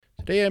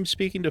Today I'm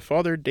speaking to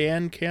Father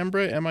Dan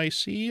Cambra,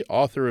 MIC,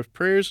 author of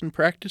Prayers and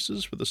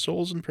Practices for the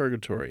Souls in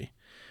Purgatory.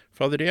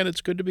 Father Dan, it's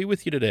good to be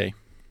with you today.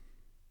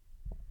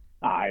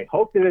 I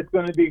hope that it's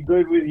going to be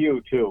good with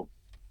you, too.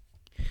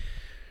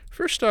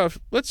 First off,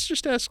 let's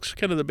just ask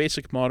kind of the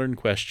basic modern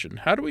question.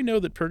 How do we know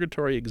that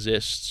purgatory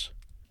exists?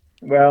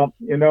 Well,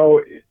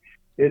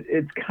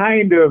 it's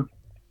kind of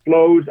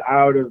flows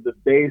out of the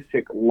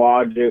basic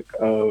logic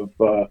of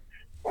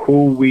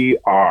who we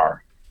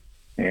are.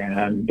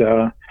 And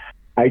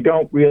I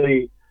don't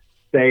really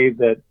say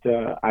that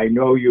I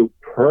know you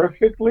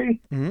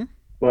perfectly, Mm-hmm.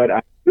 but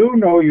I do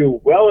know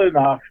you well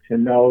enough to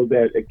know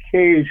that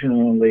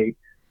occasionally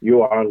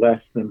you are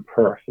less than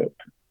perfect.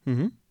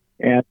 Mm-hmm.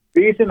 And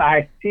the reason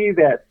I see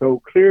that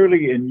so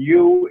clearly in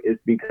you is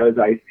because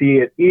I see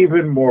it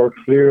even more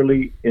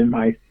clearly in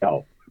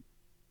myself.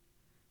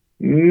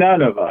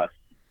 None of us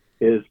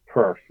is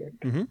perfect.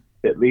 Mm-hmm.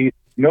 At least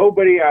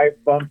nobody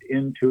I've bumped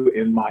into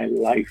in my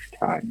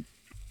lifetime.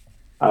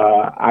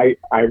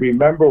 I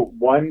remember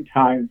one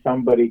time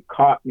somebody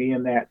caught me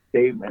in that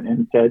statement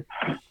and said,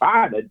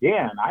 Father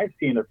Dan, I've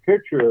seen a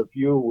picture of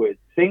you with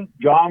St.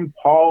 John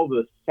Paul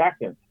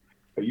II.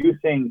 Are you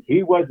saying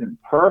he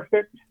wasn't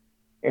perfect?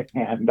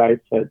 And I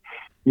said,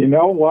 you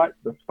know what?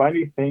 The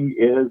funny thing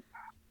is,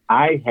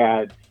 I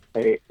had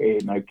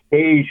an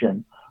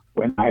occasion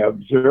when I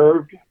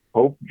observed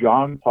Pope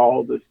John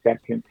Paul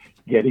II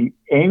getting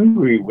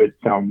angry with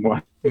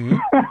someone.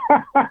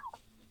 Mm-hmm.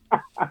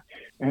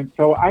 And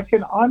so I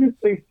can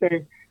honestly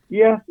say,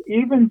 yes,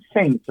 even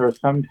saints are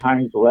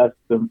sometimes less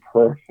than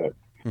perfect.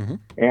 Mm-hmm.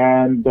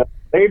 And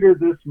later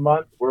this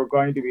month, we're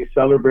going to be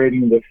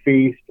celebrating the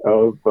feast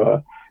of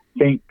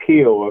St.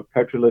 Pio of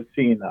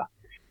Petrolacina.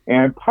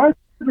 And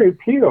Padre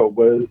Pio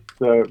was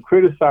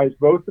criticized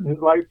both in his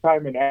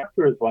lifetime and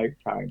after his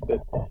lifetime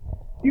that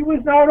he was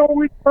not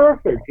always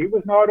perfect. He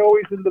was not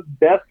always in the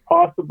best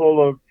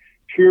possible of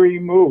cheery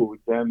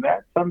moods. And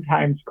that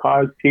sometimes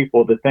caused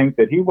people to think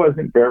that he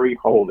wasn't very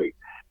holy.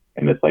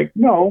 And it's like,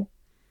 no,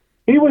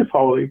 he was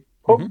holy.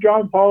 Pope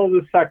John Paul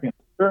II,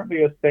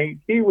 certainly a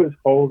saint, he was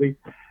holy.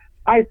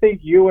 I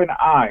think you and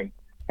I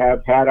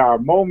have had our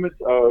moments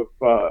of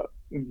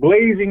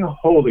blazing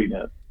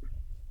holiness,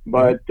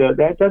 but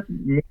that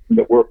doesn't mean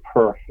that we're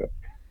perfect.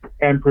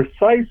 And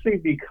precisely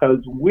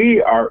because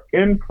we are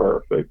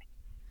imperfect,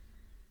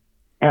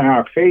 and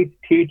our faith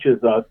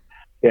teaches us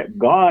that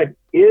God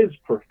is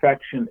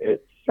perfection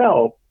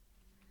itself,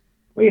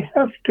 we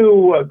have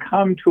to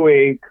come to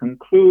a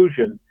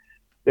conclusion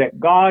that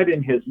God,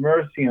 in his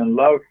mercy and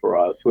love for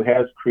us, who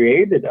has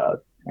created us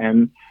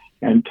and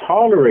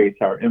tolerates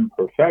our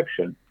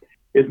imperfection,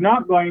 is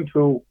not going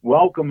to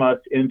welcome us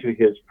into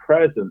his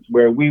presence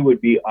where we would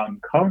be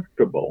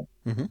uncomfortable,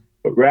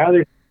 but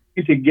rather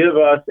to give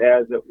us,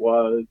 as it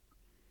was,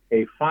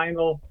 a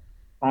final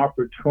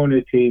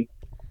opportunity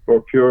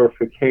for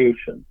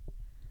purification.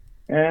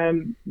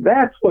 And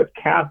that's what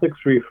Catholics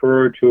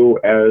refer to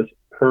as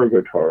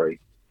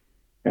purgatory,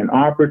 an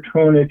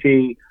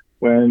opportunity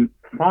when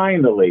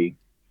finally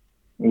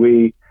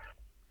we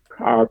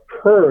are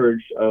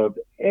purged of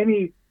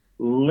any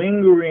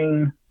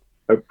lingering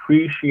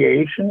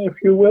appreciation, if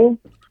you will,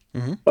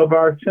 of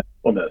our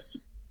sinfulness.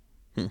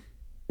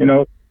 You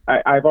know,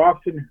 I've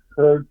often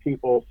heard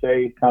people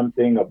say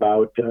something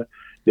about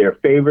their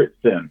favorite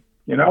sin.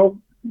 You know,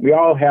 we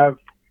all have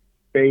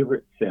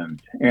favorite sins.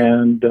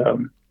 And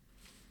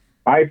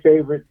my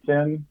favorite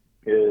sin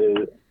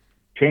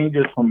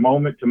changes from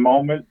moment to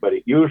moment, but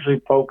it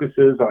usually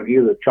focuses on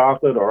either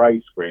chocolate or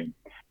ice cream.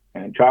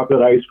 And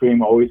chocolate ice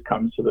cream always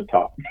comes to the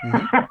top.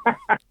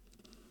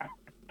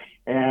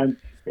 And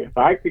if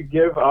I could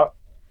give up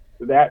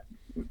that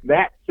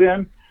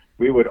sin,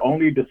 we would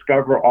only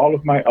discover all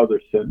of my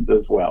other sins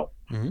as well.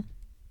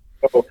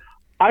 So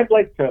I'd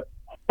like to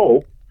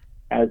hope,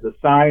 as a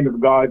sign of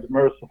God's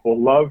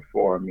merciful love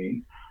for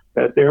me,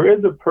 that there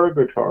is a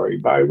purgatory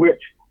by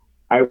which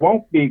I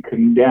won't be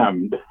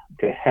condemned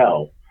to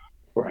hell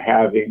for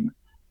having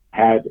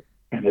had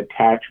an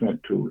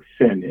attachment to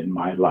sin in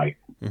my life.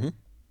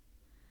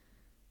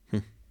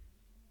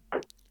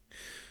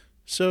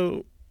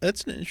 So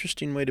that's an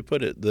interesting way to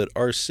put it, that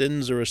our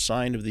sins are a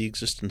sign of the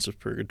existence of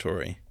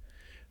purgatory.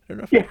 I don't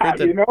know if I've heard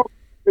that. You know,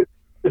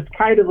 it's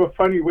kind of a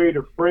funny way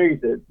to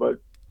phrase it,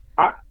 but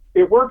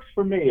it works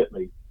for me at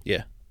least.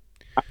 Yeah.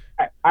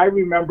 I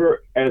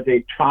remember as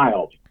a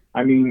child,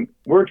 I mean,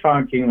 we're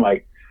talking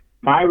like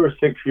 5 or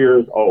 6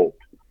 years old.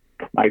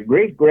 My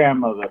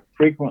great-grandmother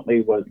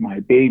frequently was my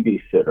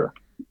babysitter.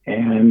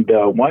 And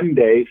one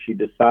day she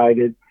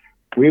decided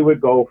we would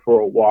go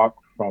for a walk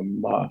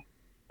from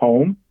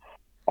home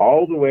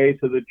all the way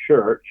to the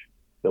church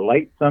to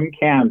light some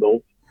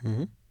candles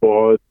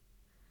for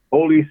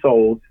holy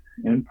souls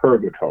in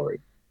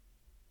purgatory.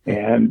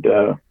 And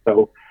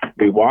so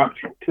we walked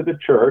to the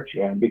church,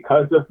 and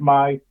because of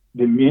my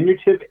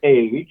diminutive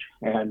age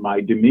and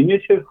my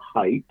diminutive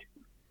height,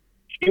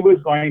 she was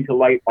going to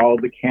light all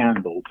the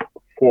candles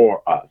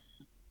for us.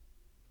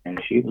 And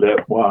she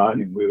lit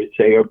one, and we would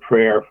say a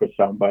prayer for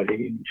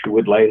somebody, and she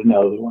would light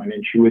another one,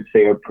 and she would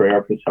say a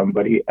prayer for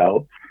somebody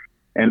else.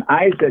 And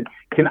I said,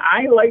 can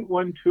I light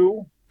one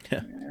too?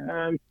 Yeah.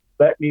 And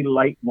let me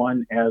light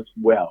one as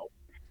well.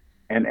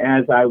 And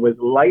as I was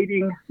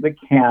lighting the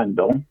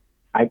candle,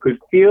 I could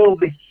feel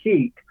the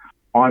heat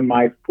on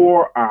my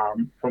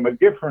forearm from a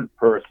different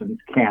person's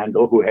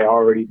candle who had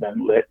already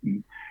been lit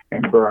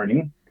and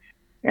burning.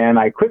 And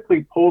I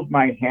quickly pulled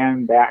my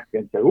hand back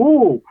and said,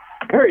 "Ooh,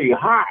 very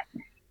hot."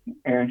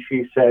 And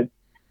she said,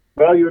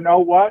 "Well, you know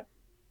what?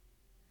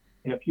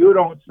 If you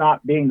don't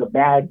stop being a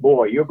bad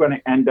boy, you're going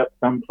to end up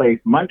someplace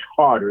much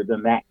hotter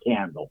than that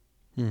candle."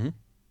 Mm-hmm.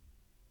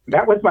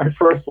 That was my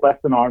first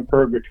lesson on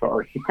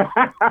purgatory.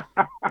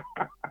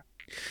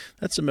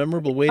 That's a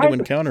memorable way to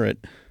encounter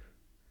it.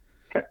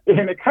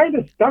 And it kind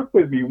of stuck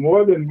with me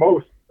more than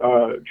most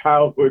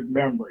childhood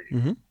memories.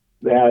 Mm-hmm.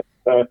 That,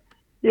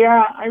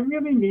 I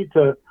really need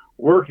to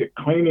work at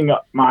cleaning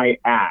up my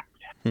act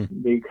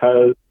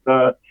because,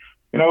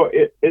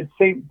 it's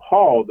St.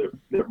 Paul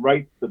that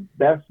writes the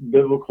best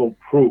biblical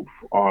proof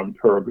on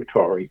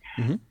purgatory.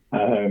 Mm-hmm.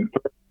 1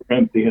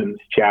 Corinthians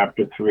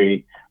chapter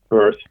 3,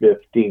 verse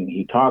 15.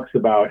 He talks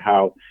about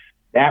how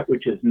that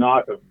which is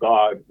not of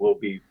God will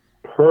be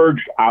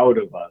purged out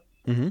of us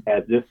mm-hmm.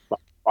 as if by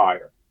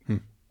fire.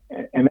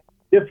 And that's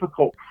a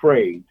difficult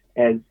phrase,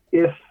 as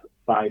if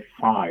by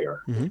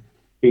fire. Mm-hmm.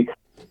 Because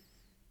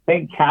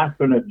St.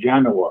 Catherine of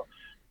Genoa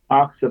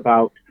talks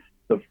about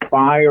the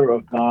fire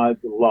of God's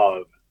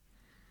love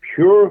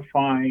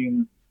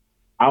purifying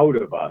out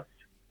of us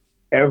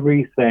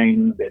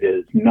everything that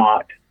is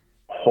not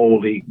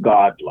wholly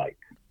godlike.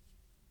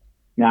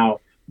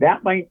 Now,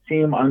 that might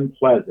seem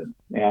unpleasant,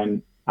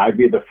 and I'd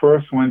be the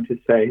first one to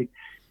say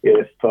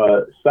if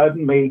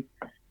suddenly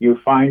you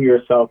find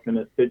yourself in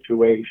a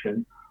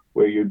situation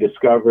where you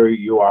discover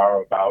you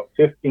are about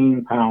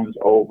 15 pounds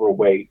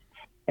overweight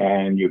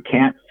and you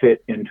can't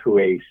fit into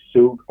a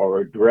suit or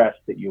a dress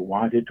that you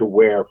wanted to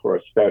wear for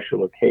a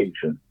special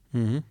occasion.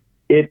 Mm-hmm.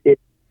 It is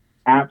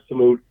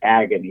absolute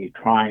agony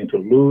trying to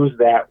lose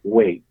that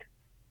weight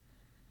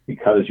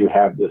because you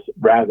have this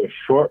rather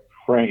short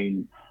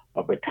frame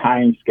of a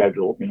time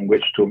schedule in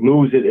which to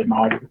lose it in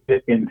order to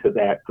fit into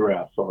that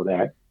dress or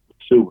that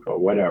suit or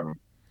whatever.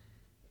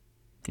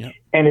 Yeah.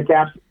 And it's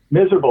absolutely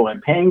miserable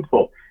and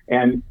painful,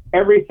 and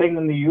everything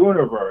in the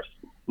universe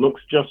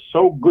looks just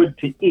so good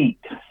to eat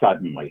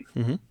suddenly.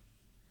 Mm-hmm.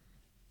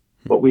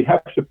 But we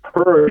have to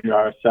purge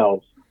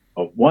ourselves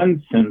of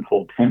one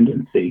sinful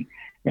tendency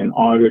in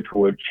order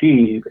to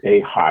achieve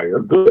a higher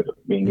good, of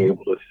being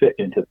able to fit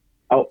into the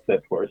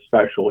outfit for a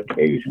special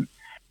occasion.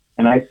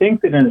 And I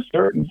think that in a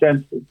certain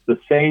sense, it's the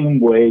same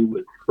way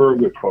with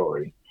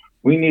purgatory.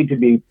 We need to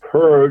be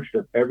purged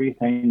of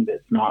everything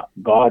that's not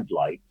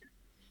godlike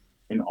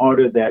in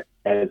order that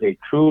as a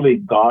truly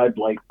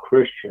godlike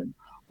Christian,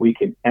 we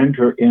can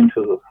enter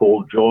into the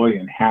full joy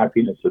and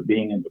happiness of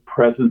being in the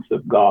presence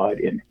of God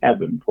in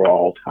heaven for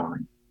all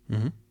time.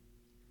 Mm-hmm.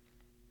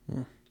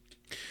 Hmm.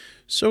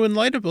 So in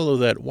light of all of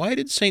that, why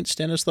did St.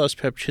 Stanislaus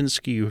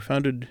Papczynski, who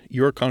founded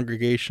your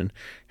congregation,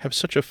 have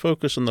such a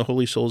focus on the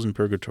holy souls in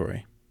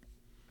purgatory?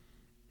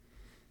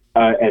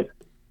 As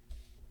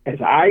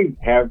I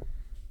have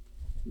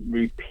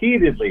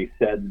repeatedly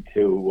said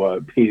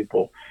to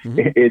people,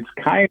 mm-hmm. it's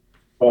kind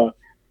of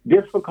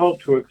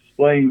difficult to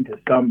explain to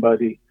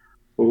somebody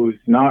who's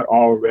not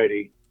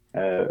already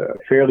a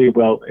fairly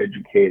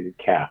well-educated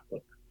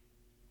Catholic.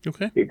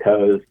 Okay.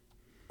 Because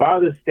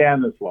Father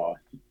Stanislaus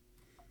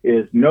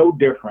is no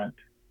different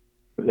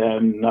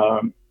than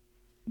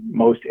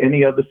most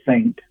any other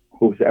saint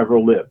who's ever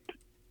lived.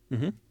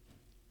 Mm-hmm.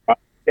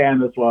 Father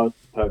Stanislaus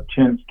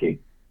Papczynski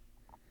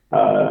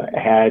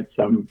had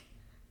some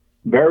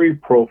very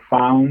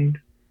profound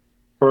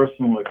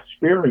personal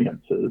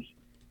experiences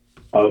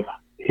of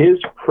his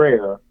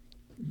prayer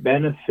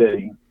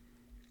benefiting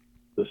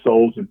the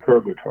souls in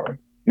purgatory.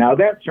 Now,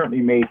 that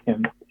certainly made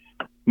him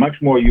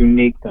much more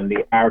unique than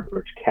the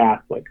average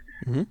Catholic,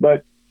 mm-hmm.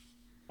 but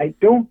I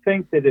don't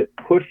think that it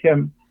put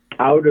him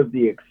out of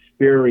the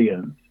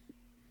experience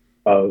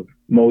of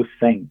most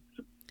saints.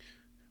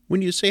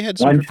 When you say had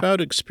some profound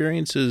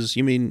experiences,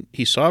 you mean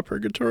he saw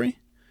purgatory?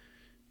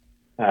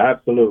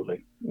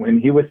 Absolutely. When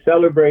he was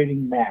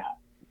celebrating Mass,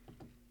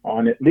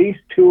 on at least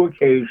two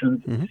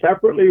occasions, mm-hmm.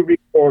 separately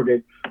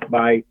recorded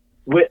by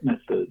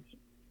witnesses,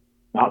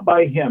 not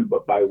by him,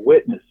 but by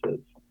witnesses,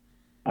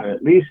 on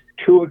at least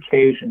two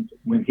occasions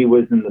when he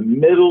was in the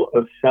middle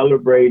of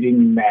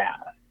celebrating Mass,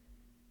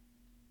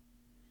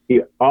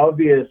 he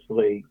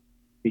obviously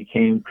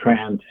became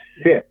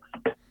transfixed,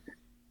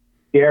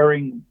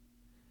 staring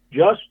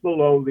just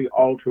below the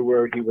altar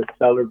where he was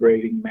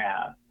celebrating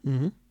Mass.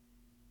 Mm-hmm.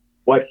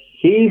 What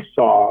he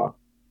saw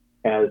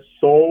as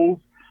souls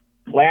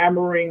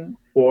clamoring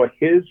for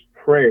his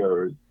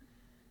prayers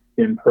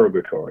in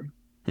purgatory.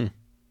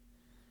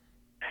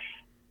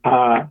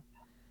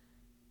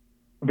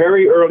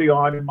 Very early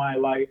on in my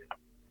life,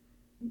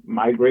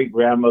 my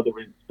great-grandmother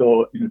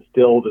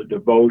instilled a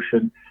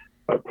devotion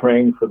of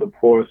praying for the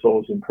poor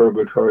souls in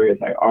purgatory, as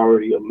I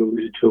already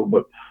alluded to,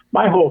 but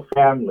my whole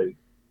family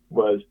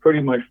was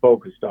pretty much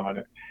focused on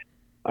it,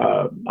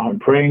 on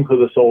praying for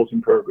the souls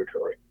in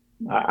purgatory.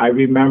 I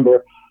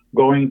remember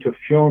going to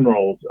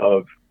funerals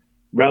of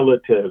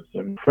relatives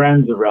and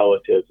friends of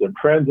relatives and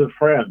friends of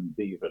friends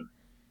even.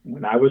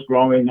 When I was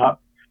growing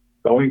up,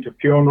 going to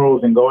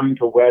funerals and going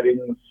to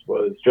weddings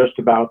was just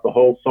about the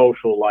whole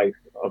social life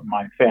of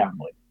my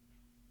family.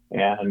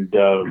 And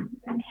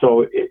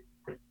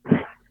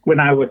when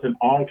I was an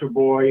altar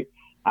boy,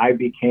 I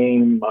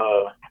became,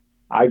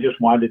 I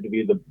just wanted to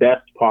be the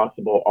best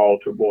possible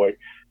altar boy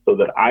so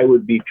that I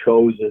would be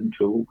chosen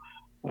to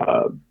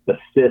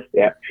assist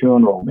at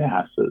funeral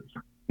masses.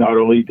 Not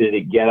only did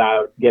it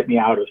get me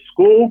out of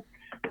school,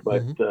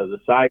 but the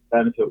side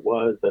benefit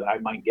was that I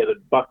might get a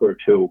buck or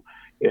two,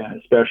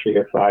 especially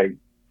if I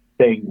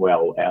sang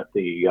well at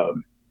the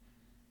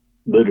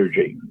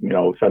liturgy. You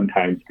know,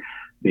 sometimes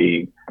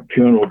the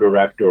funeral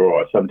director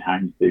or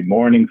sometimes the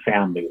mourning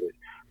family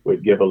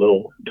would give a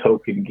little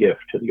token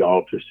gift to the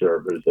altar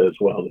servers as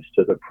well as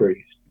to the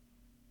priest.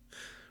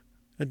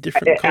 A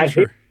different culture. I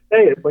hate to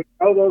say it, but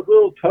you know, those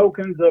little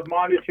tokens of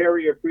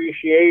monetary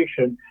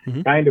appreciation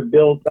kind of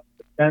built up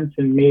a sense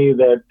in me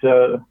that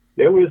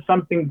there was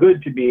something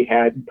good to be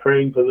had in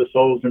praying for the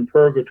souls in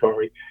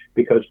purgatory,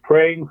 because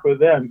praying for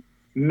them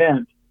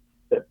meant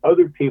that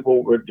other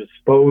people were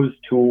disposed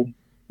to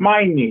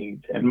my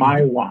needs and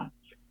my wants.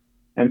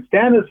 And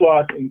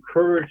Stanislaus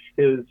encouraged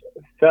his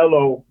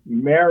fellow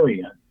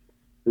Marians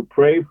to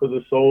pray for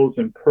the souls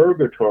in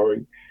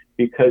purgatory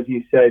because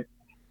he said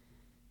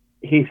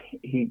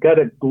he got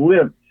a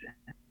glimpse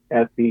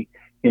at the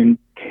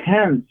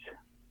intense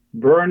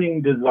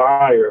burning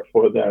desire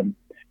for them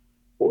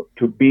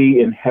to be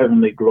in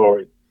heavenly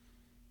glory.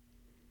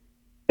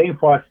 Saint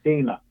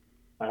Faustina,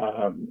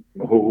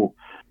 who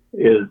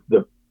is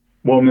the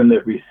woman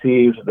that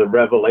received the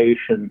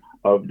revelation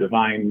of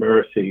divine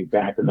mercy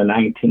back in the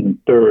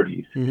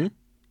 1930s,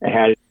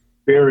 had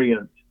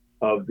experience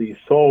of these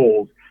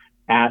souls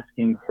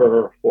asking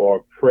her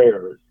for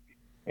prayers.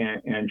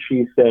 And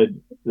she said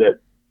that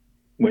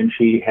when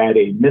she had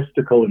a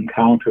mystical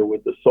encounter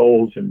with the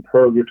souls in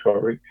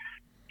purgatory,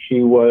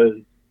 she was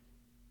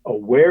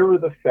aware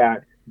of the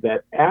fact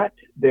that at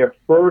their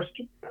first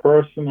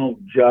personal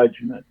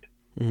judgment,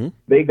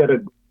 they got a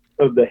glimpse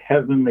of the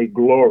heavenly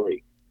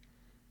glory,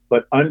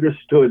 but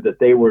understood that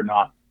they were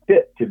not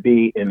fit to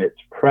be in its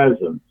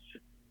presence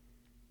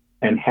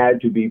and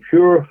had to be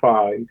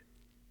purified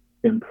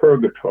in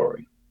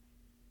purgatory.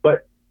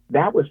 But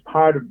that was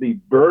part of the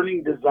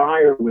burning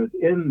desire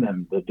within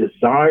them, the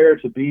desire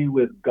to be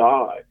with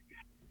God.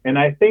 And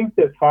I think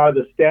that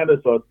Father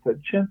Stanislaus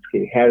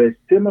Papczynski had a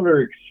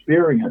similar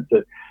experience,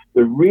 that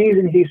the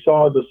reason he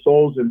saw the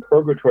souls in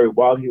purgatory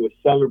while he was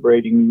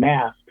celebrating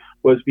Mass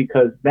was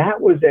because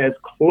that was as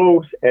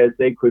close as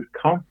they could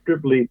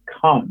comfortably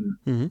come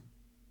to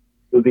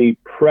the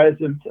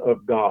presence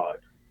of God.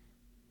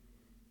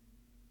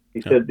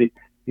 He said the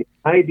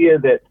idea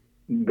that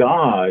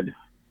God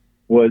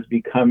was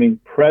becoming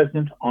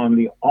present on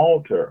the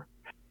altar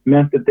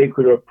meant that they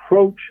could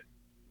approach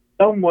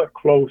somewhat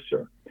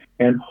closer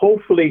and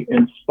hopefully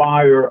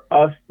inspire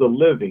us, the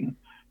living,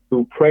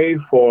 to pray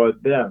for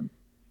them,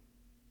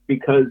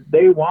 because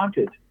they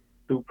wanted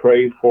to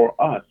pray for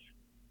us,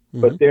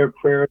 but their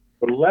prayers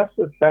were less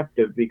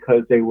effective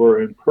because they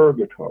were in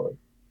purgatory.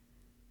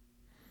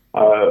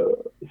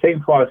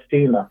 Saint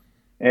Faustina,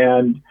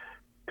 and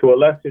to a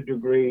lesser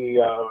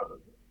degree,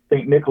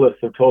 Saint Nicholas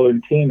of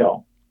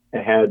Tolentino,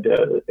 had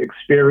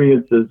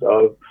experiences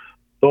of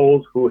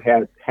souls who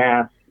had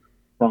passed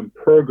from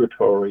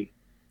purgatory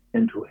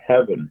into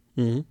heaven,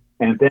 and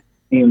then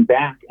came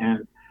back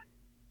and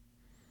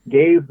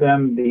gave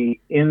them the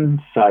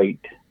insight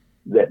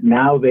that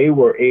now they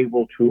were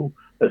able to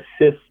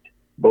assist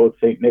both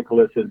St.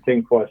 Nicholas and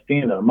St.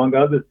 Faustina, among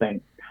other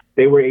things.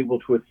 They were able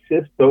to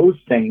assist those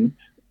saints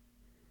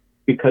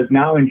because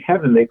now in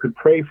heaven they could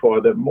pray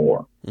for them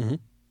more.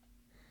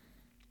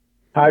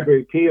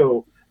 Padre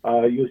Pio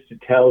used to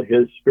tell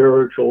his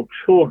spiritual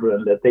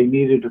children that they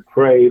needed to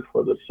pray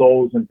for the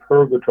souls in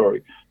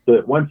purgatory, so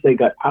that once they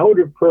got out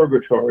of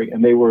purgatory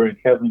and they were in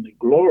heavenly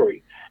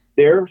glory,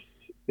 their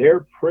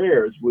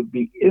prayers would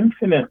be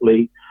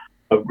infinitely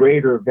of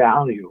greater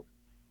value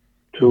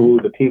to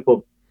the people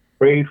who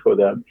prayed for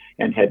them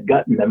and had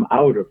gotten them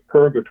out of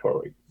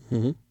purgatory.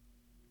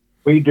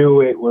 We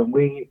do it when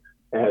we,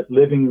 as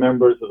living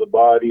members of the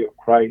body of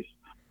Christ,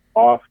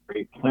 offer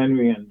a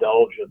plenary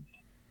indulgence,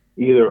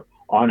 either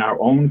on our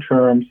own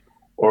terms,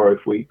 or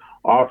if we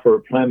offer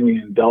plenary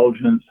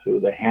indulgence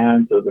through the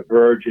hands of the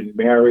Virgin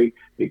Mary,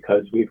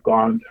 because we've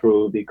gone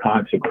through the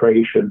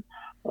consecration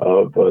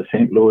of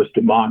St. Louis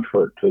de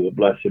Montfort to the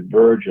Blessed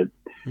Virgin.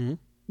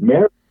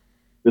 Mary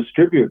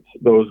distributes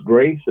those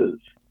graces,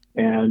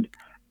 and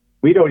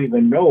we don't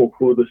even know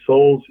who the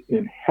souls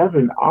in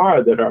heaven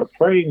are that are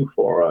praying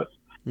for us.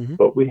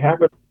 But we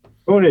have an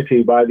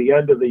opportunity by the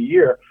end of the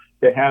year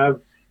to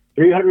have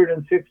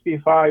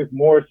 365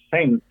 more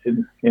saints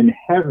in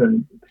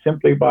heaven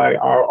simply by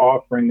our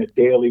offering a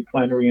daily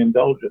plenary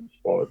indulgence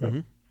for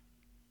them.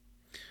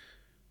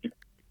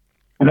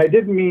 And I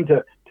didn't mean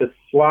to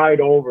slide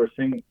over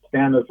St.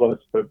 Stanislaus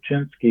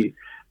Papczynski,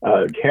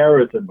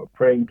 charism of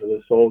praying for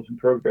the souls in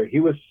purgatory. He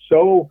was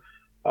so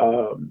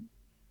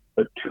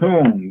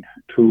attuned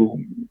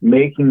to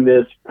making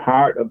this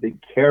part of the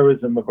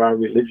charism of our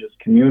religious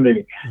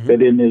community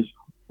that in his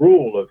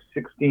rule of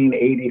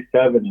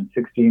 1687 and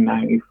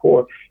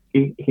 1694,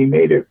 he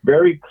made it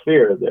very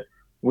clear that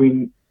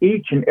we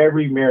each and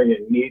every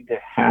Marian need to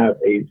have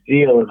a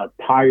zeal and a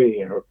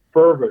piety and a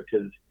fervor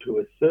to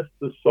assist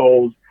the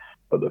souls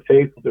of the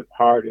faithful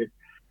departed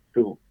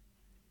to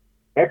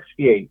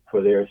expiate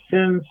for their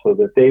sins so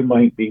that they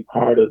might be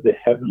part of the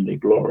heavenly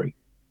glory.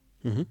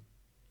 Mm-hmm.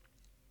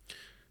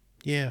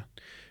 Yeah.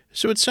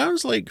 So it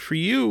sounds like for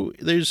you,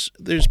 there's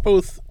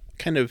both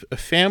kind of a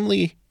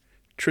family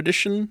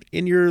tradition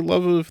in your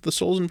love of the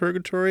souls in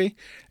purgatory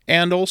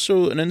and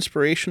also an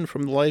inspiration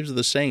from the lives of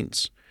the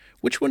saints.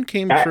 Which one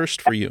came first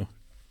for you?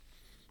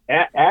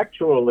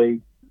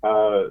 Actually,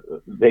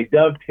 they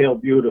dovetail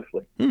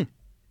beautifully.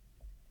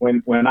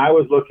 When I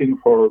was looking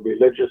for a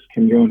religious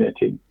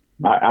community,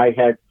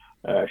 I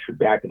should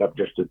back it up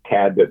just a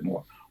tad bit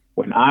more.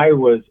 When I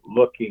was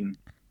looking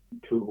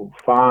to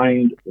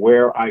find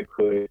where I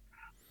could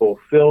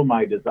fulfill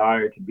my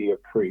desire to be a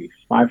priest,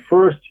 my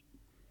first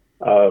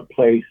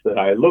place that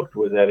I looked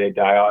was at a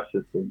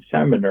diocesan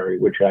seminary,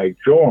 which I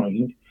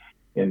joined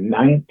in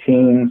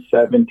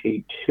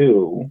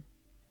 1972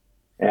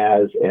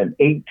 as an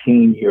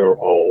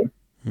 18-year-old.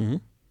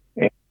 And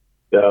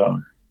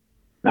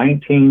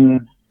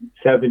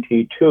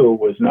 1972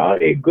 was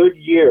not a good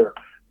year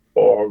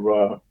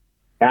for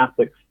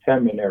Catholic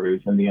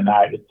seminaries in the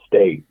United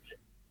States.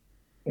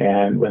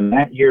 And when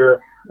that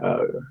year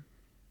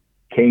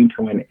came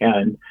to an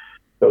end,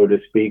 so to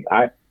speak,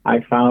 I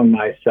found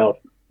myself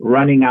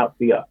running out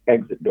the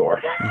exit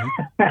door.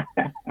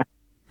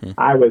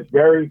 I was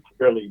very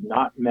clearly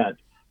not meant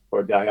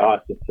for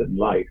diocesan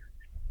life.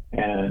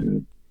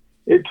 And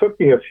it took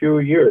me a few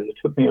years. It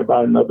took me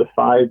about another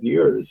 5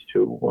 years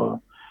to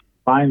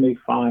finally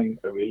find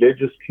a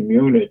religious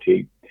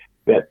community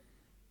that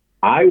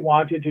I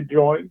wanted to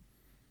join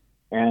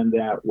and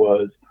that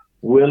was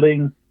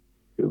willing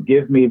to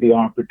give me the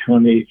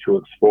opportunity to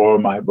explore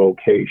my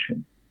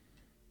vocation.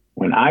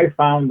 When I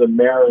found the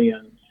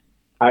Marians,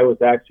 I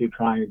was actually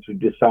trying to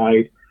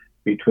decide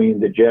between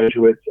the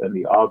Jesuits and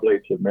the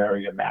Oblates of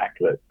Mary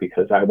Immaculate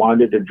because I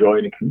wanted to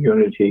join a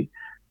community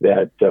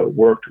that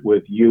worked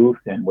with youth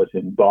and was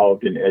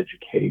involved in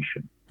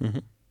education.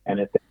 And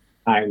at that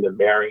time, the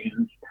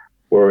Marians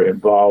were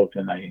involved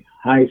in a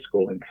high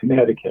school in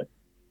Connecticut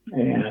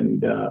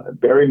and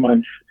very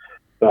much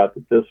thought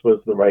that this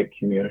was the right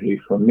community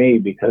for me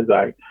because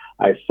I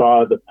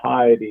saw the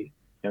piety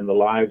in the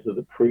lives of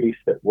the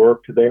priests that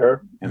worked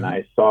there, and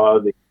I saw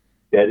the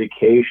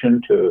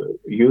dedication to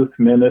youth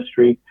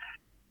ministry.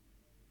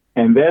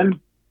 And then,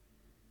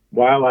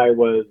 while I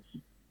was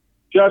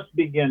just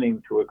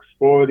beginning to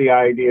explore the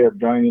idea of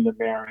joining the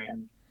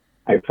Marians,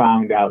 I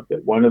found out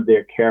that one of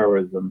their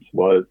charisms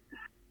was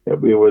that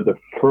we were the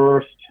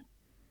first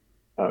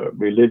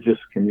religious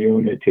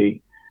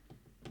community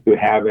to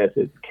have as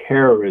its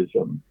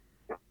charism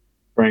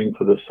praying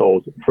for the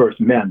souls, first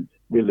men's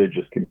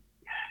religious community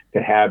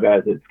to have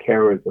as its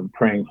charism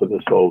praying for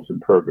the souls in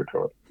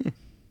purgatory.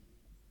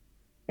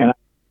 And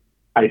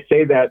I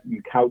say that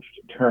in couched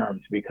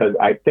terms because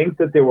I think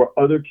that there were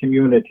other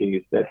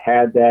communities that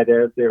had that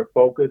as their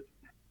focus,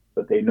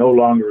 but they no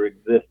longer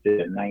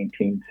existed in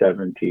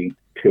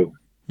 1972.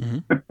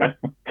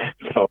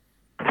 So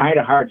kind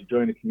of hard to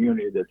join a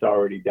community that's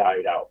already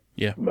died out.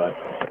 Yeah. But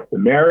the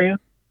Marians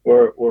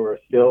were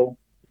still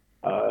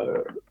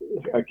a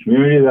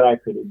community that I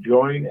could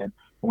join. And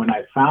when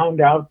I found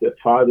out that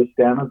Father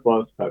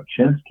Stanislaus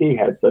Papczynski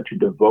had such a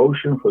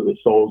devotion for the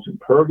souls in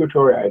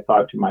purgatory, I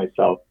thought to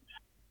myself,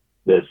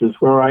 this is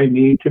where I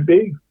need to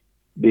be,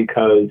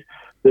 because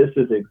this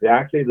is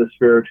exactly the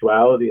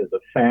spirituality of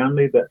the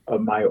family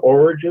of my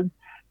origin,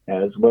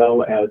 as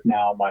well as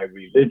now my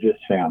religious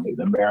family,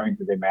 the Marians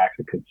of the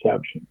Immaculate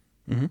Conception.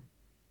 And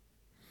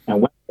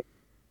when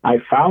I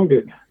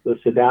founded the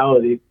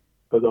Sodality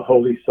for the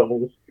Holy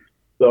Souls,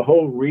 the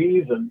whole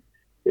reason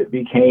it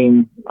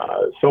became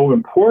so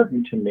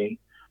important to me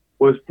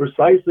was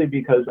precisely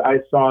because I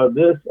saw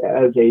this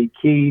as a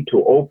key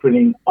to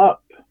opening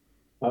up,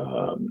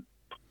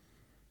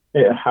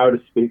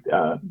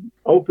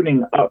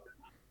 opening up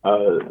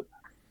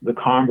the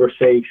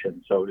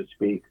conversation, so to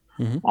speak,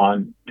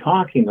 on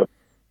talking about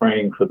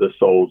praying for the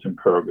souls in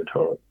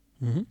purgatory.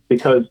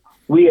 Because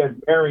we had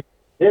very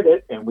did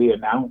it, and we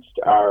announced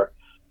our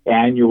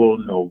annual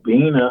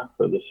novena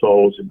for the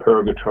souls in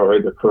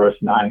purgatory the first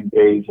 9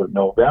 days of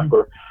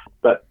November.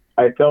 But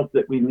I felt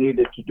that we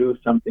needed to do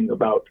something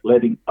about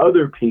letting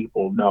other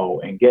people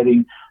know and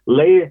getting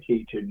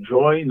laity to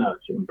join us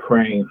in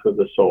praying for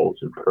the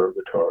souls in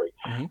purgatory.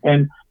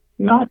 And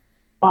not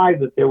by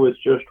that there was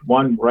just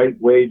one right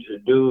way to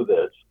do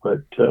this,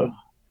 but to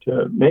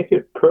make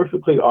it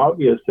perfectly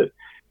obvious that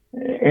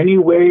any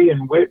way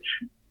in which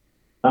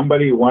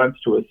somebody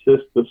wants to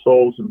assist the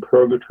souls in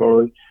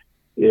purgatory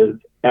is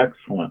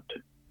excellent,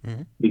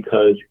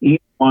 because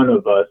each one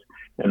of us,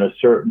 in a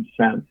certain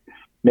sense,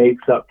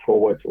 makes up for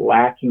what's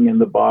lacking in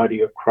the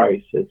body of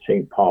Christ, as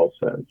St. Paul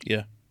says.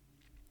 Yeah.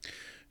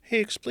 Hey,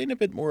 explain a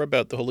bit more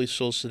about the Holy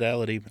Soul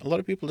Sodality. A lot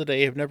of people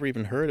today have never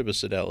even heard of a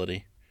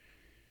sodality.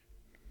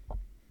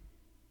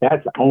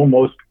 That's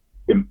almost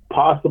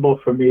impossible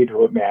for me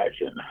to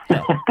imagine.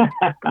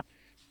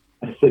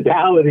 A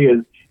sodality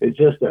is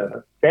just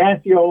a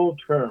fancy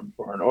old term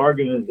for an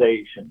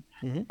organization.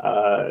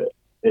 Mm-hmm.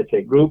 It's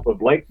a group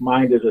of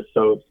like-minded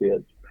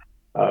associates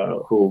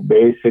who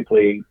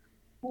basically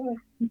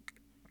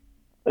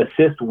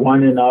assist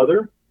one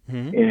another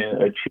Mm-hmm. in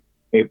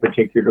achieving a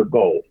particular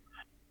goal.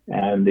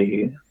 And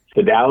the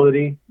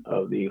sodality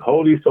of the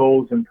Holy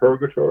Souls in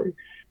Purgatory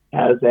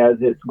has as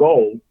its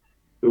goal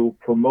to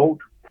promote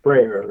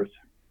prayers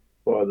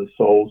for the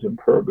souls in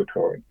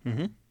purgatory.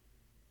 Mm-hmm.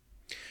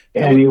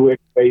 Any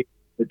which way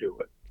to do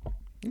it.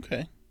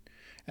 Okay.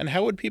 And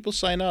how would people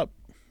sign up?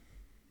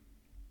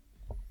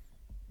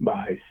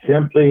 By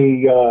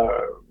simply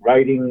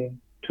writing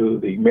to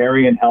the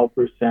Marian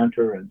Helper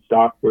Center in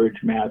Stockbridge,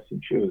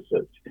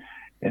 Massachusetts,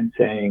 and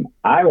saying,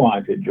 I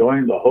want to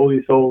join the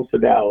Holy Soul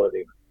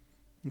Sodality.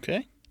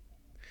 Okay.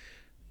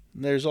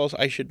 There's also,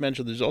 I should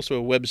mention, there's also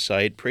a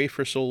website,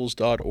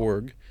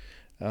 prayforsouls.org,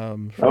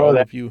 for all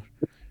of you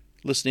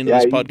listening to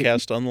this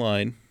podcast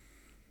online.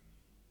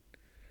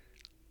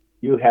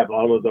 You have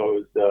all of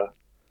those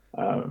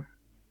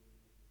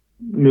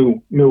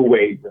new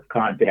ways of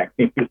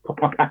contacting people.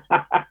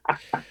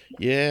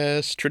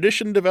 Yes,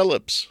 tradition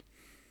develops.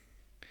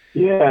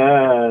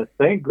 Yeah,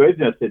 thank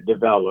goodness it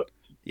develops.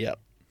 Yeah.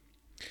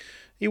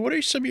 Hey, what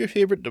are some of your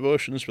favorite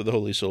devotions for the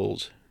Holy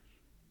Souls?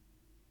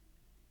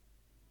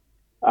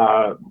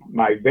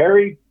 My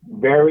very,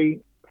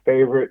 very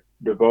favorite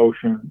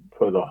devotion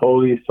for the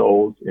Holy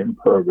Souls in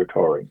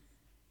Purgatory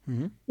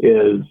Mm-hmm.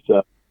 is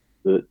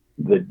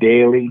the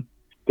daily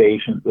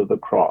Stations of the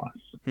Cross.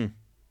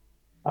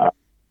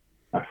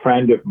 A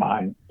friend of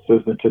mine,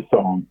 Susan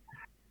Tassone,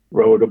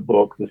 wrote a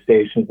book, The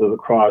Stations of the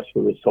Cross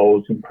for the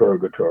Souls in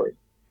Purgatory.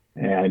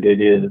 And it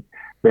is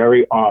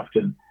very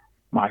often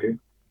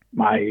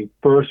my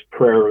first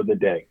prayer of the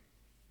day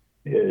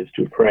is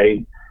to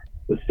pray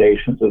the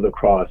Stations of the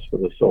Cross for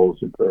the souls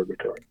in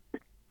purgatory.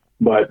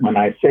 But when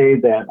I say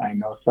that, I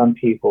know some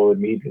people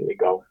immediately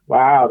go,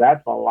 wow,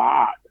 that's a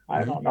lot.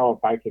 I don't know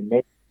if I can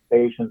make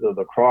Stations of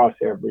the Cross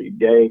every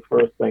day,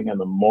 first thing in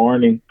the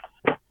morning.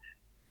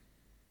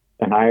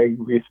 And I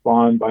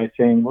respond by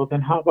saying, well,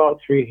 then how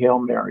about 3 Hail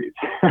Marys?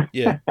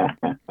 Yeah.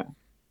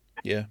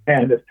 Yeah.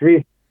 And if 3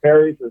 Hail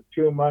Marys is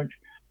too much,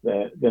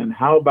 then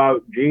how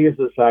about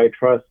Jesus, I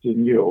trust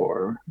in you,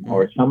 or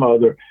some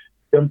other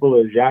simple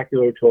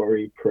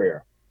ejaculatory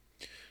prayer.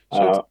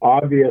 So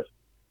Obvious,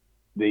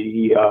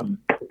 the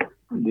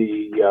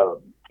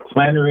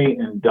plenary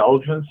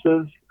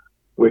indulgences,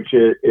 which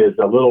is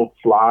a little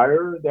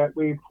flyer that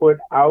we put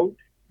out,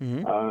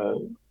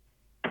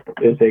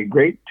 is a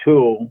great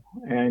tool,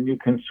 and you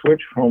can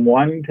switch from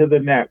one to the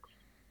next.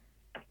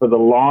 For the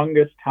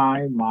longest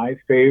time, my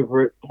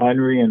favorite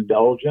plenary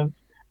indulgence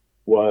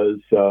was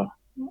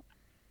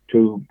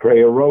to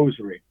pray a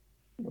rosary,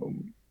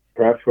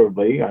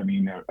 preferably,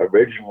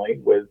 originally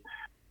with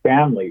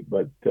family,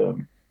 but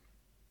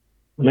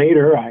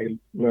later I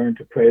learned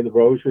to pray the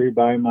rosary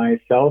by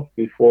myself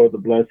before the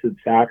Blessed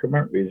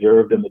Sacrament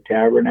reserved in the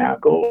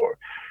tabernacle, or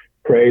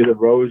pray the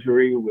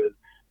rosary with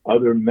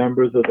other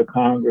members of the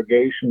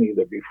congregation,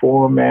 either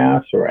before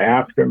Mass or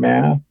after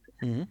Mass.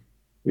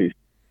 We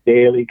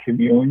daily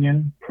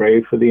communion,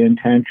 pray for the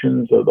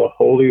intentions of the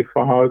Holy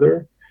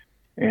Father,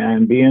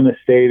 and be in a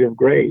state of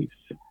grace,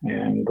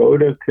 and go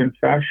to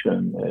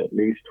confession at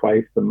least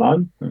twice a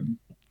month. And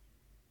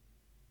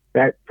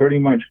that pretty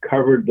much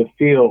covered the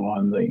field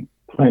on the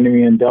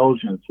plenary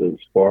indulgences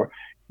for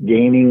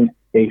gaining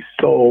a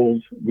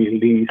soul's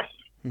release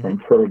from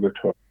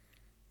purgatory.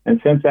 And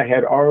since I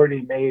had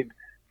already made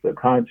the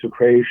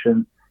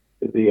consecration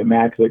to the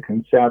Immaculate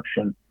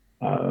Conception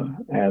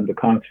and the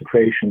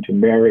consecration to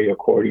Mary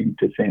according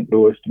to St.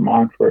 Louis de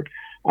Montfort,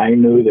 I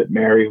knew that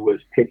Mary was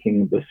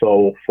picking the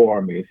soul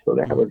for me, so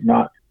that was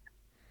not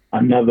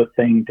another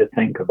thing to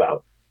think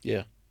about.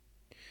 Yeah.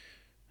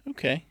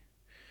 Okay.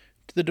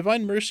 Do the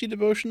Divine Mercy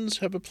devotions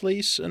have a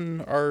place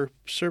in our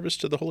service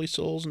to the Holy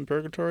Souls in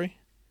Purgatory?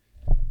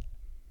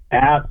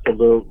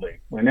 Absolutely.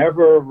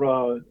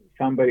 Whenever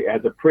somebody,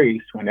 as a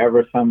priest,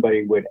 whenever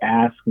somebody would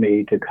ask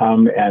me to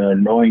come and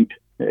anoint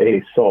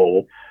a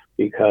soul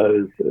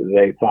because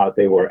they thought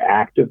they were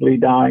actively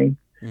dying,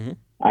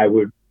 I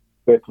would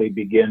quickly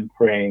begin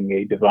praying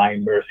a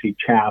Divine Mercy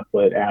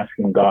chaplet,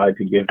 asking God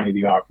to give me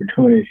the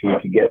opportunity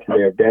to get to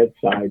their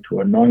bedside,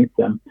 to anoint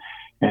them,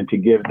 and to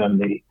give them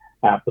the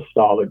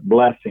apostolic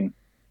blessing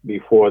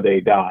before they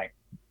die.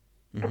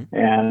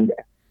 And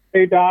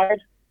they died,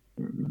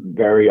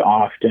 very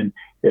often,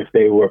 if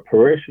they were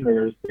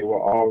parishioners, they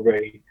were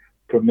already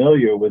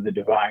familiar with the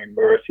Divine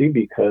Mercy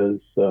because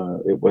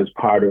it was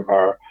part of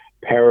our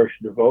parish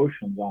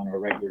devotions on a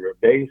regular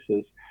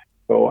basis.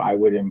 So I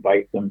would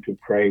invite them to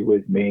pray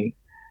with me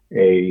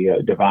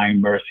a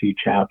Divine Mercy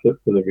chaplet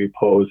for the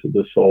repose of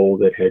the soul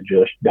that had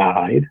just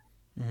died.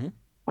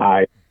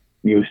 I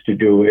used to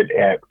do it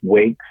at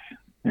wakes,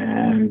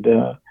 and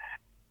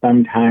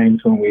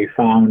sometimes when we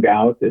found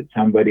out that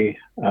somebody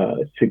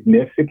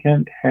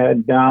significant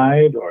had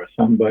died, or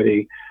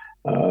somebody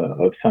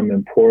of some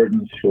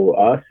importance to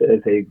us as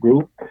a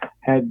group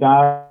had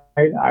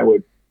died, I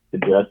would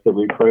suggest that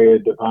we pray a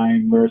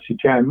Divine Mercy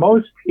Chaplet.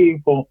 Most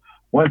people,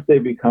 once they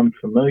become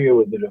familiar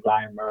with the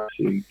Divine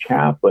Mercy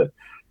Chaplet,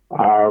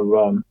 are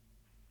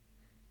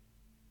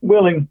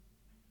willing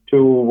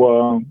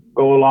to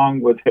go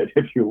along with it,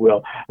 if you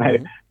will. I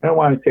don't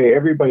want to say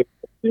everybody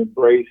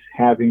embrace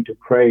having to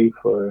pray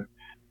for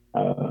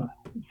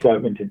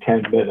 7 to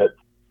 10 minutes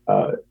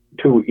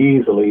too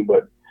easily,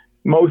 but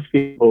most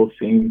people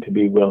seem to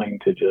be willing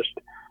to just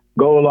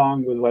go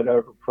along with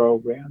whatever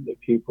program that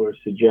people are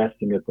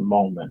suggesting at the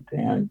moment.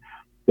 And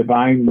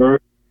Divine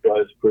Mercy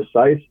was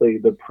precisely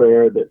the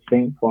prayer that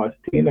St.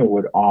 Faustina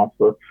would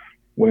offer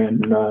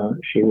when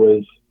she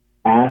was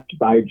asked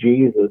by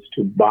Jesus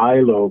to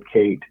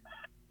bilocate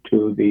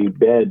to the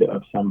bed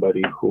of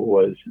somebody who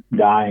was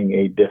dying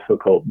a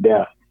difficult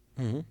death.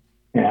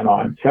 And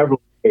on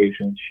several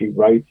occasions, she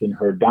writes in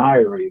her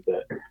diary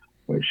that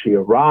when she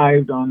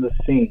arrived on the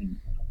scene,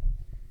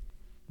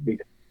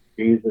 because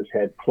Jesus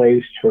had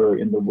placed her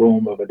in the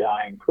room of a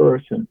dying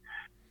person,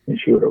 and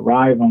she would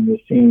arrive on the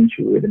scene,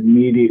 she would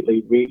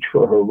immediately reach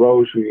for her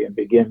rosary and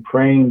begin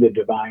praying the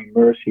Divine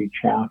Mercy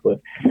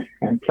Chaplet.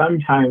 And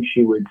sometimes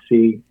she would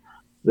see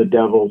the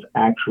devils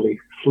actually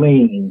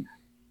fleeing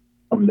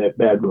from that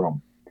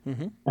bedroom.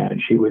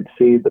 And she would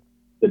see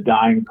the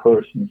dying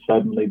person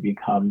suddenly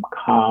become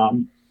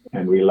calm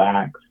and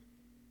relax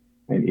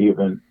and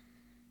even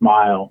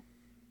smile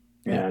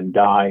and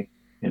die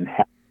in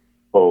happy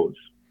pose.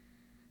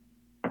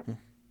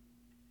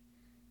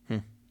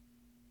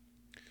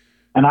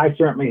 And I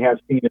certainly have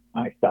seen it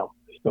myself.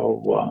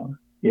 So,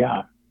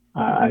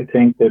 I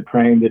think that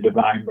praying the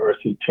Divine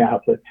Mercy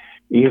Chaplet,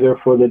 either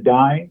for the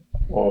dying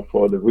or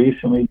for the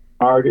recently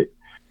departed,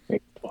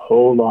 makes a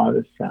whole lot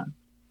of sense.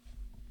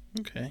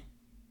 Okay.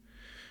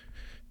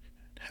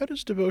 How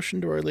does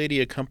devotion to Our Lady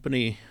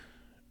accompany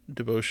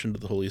devotion to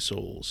the Holy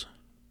Souls?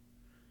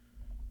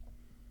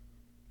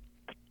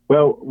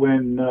 Well,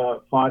 when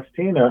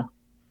Faustina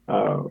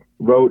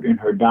wrote in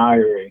her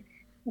diary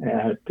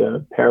at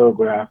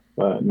paragraph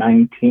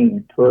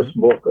 19, first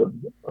book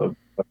of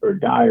her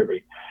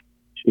diary,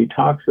 she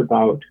talks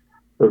about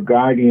her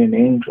guardian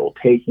angel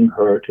taking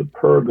her to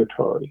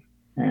purgatory.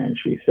 And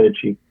she said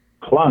she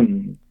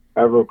clung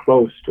ever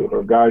close to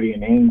her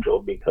guardian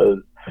angel because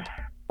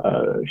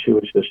she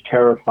was just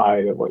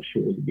terrified of what she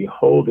was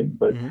beholding.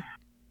 But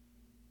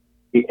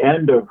the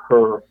end of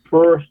her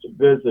first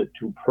visit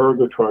to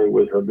purgatory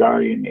with her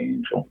guardian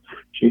angel,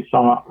 she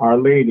saw Our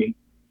Lady,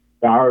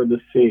 Star of the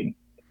Sea,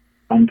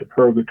 come to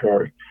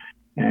purgatory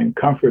and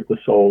comfort the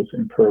souls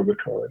in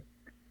purgatory.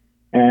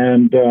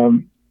 And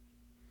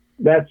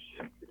that's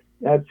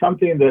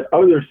something that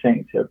other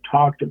saints have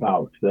talked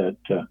about, that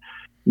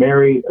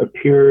Mary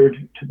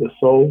appeared to the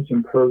souls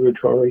in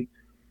purgatory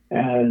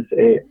as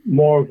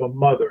more of a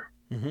mother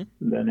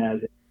than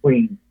as a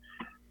queen,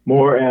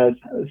 more as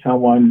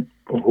someone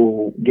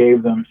who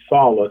gave them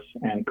solace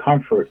and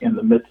comfort in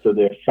the midst of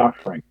their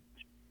suffering,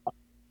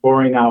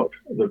 pouring out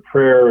the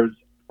prayers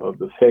of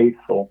the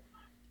faithful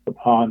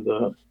upon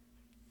the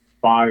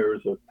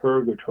fires of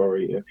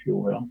purgatory, if you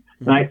will.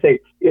 And I say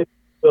if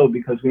you will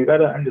because we've got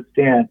to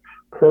understand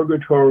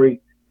purgatory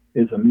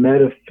is a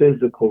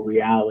metaphysical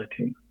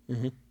reality.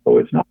 So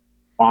it's not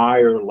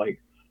fire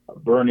like a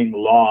burning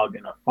log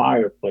in a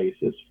fireplace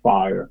is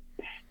fire.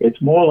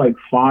 It's more like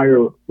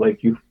fire,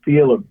 like you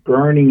feel it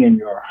burning in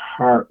your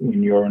heart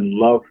when you're in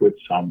love with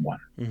someone.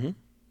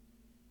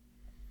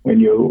 When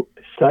you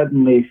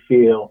suddenly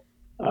feel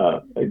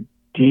a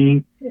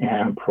deep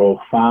and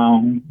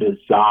profound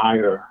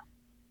desire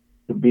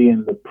to be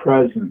in the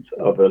presence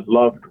of a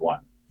loved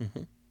one.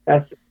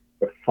 That's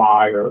the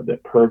fire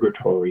that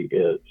purgatory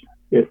is.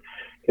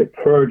 It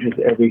purges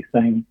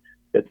everything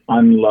that's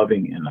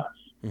unloving in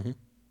us.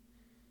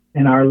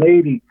 And Our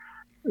Lady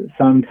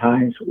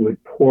sometimes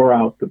would pour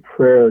out the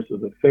prayers of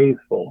the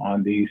faithful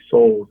on these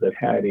souls that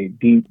had a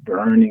deep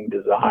burning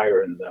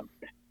desire in them,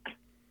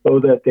 so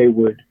that they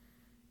would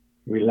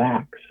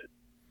relax,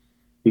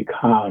 be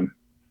calm,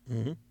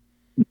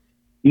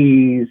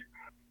 ease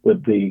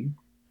with the,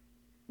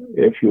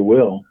 if you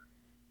will,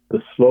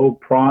 the slow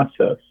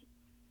process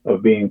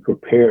of being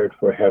prepared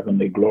for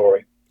heavenly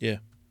glory.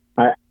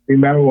 I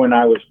remember when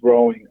I was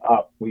growing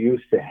up, we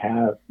used to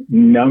have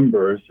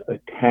numbers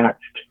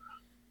attached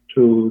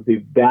to the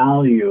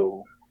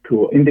value,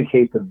 to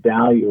indicate the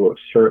value of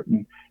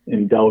certain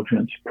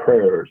indulgence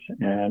prayers.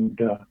 And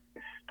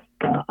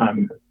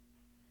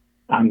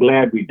I'm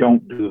glad we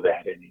don't do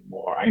that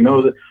anymore. I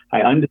know that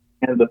I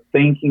understand the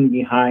thinking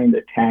behind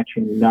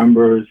attaching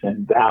numbers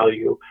and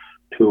value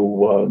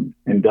to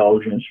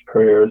indulgence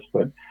prayers,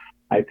 but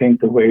I think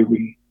the way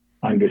we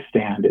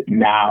understand it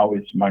now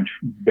is much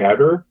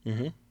better,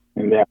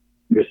 and that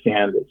we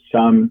understand that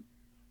some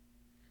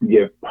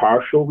give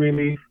partial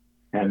relief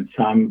and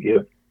some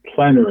give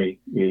plenary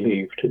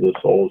relief to the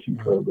souls in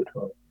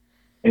purgatory.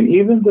 And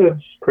even the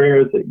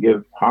prayers that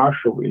give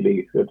partial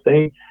relief, if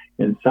they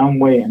in some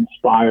way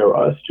inspire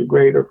us to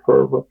greater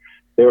fervor,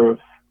 they're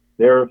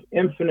of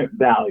infinite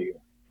value,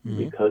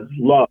 because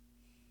love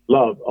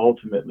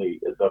ultimately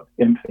is of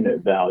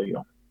infinite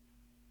value.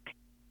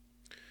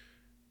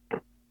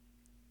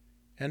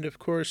 And of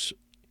course,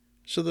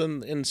 so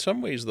then in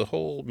some ways the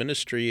whole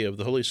ministry of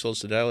the Holy Soul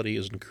Sodality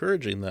is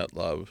encouraging that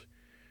love,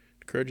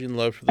 encouraging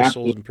love for the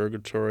souls in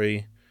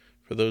purgatory,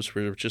 for those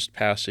who are just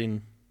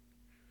passing.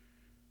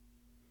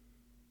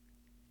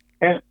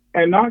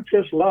 And not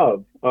just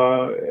love,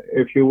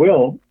 if you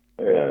will,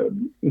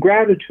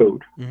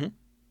 gratitude. Mm-hmm.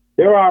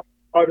 There are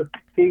a lot of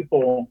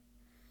people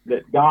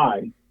that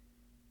die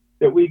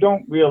that we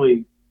don't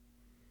really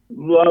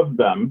love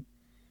them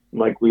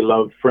like we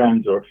love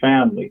friends or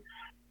family,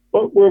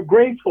 but we're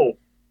grateful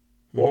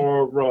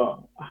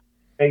for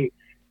they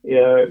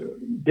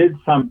did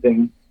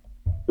something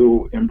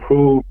to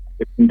improve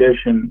the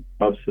condition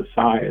of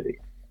society.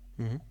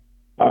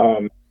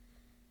 Mm-hmm.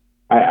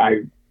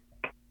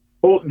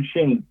 Fulton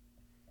Sheen,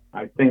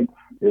 I think,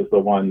 is the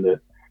one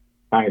that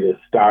kind of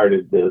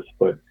started this,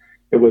 but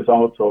it was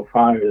also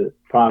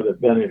Father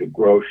Benedict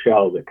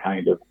Groeschel that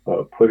kind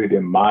of put it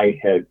in my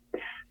head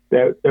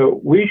that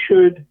we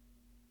should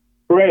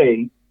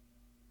pray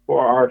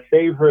for our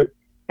favorite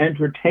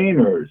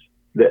entertainers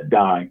that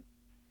die.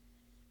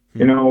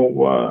 You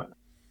know,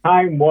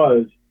 time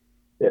was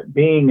that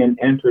being an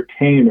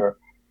entertainer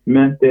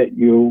meant that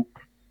you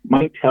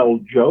might tell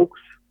jokes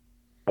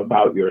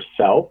about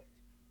yourself,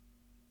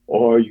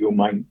 or you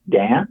might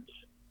dance,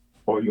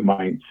 or you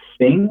might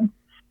sing.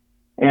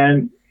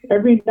 And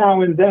every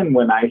now and then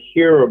when I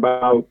hear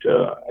about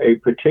a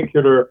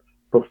particular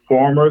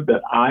performer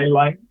that I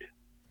liked,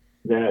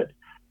 that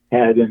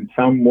had in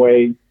some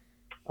way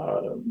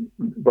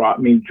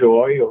brought me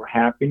joy or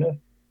happiness,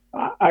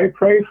 I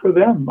pray for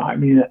them. I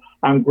mean,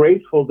 I'm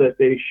grateful that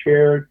they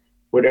shared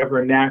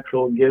whatever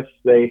natural gifts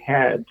they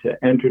had to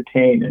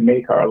entertain and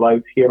make our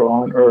life here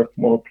on earth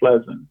more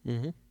pleasant.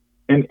 Mm-hmm.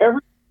 And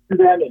every now and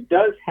then it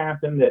does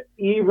happen that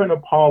even a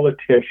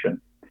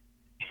politician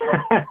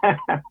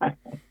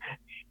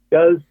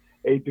does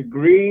a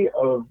degree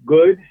of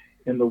good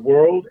in the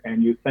world,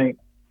 and you think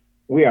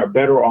we are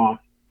better off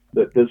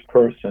that this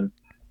person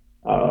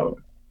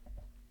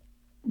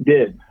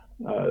did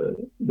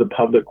the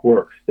public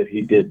works that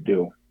he did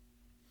do.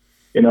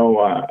 You know,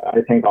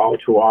 I think all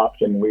too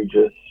often we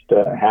just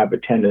have a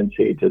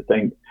tendency to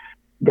think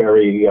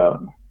very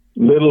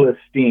little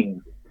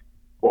esteem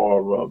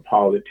for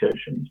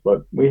politicians,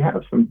 but we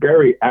have some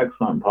very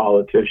excellent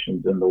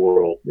politicians in the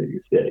world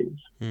these days.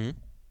 Mm-hmm.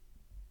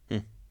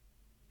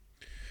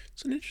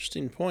 It's an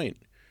interesting point.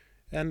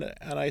 And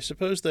I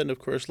suppose then, of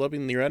course,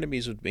 loving your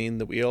enemies would mean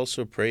that we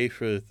also pray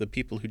for the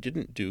people who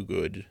didn't do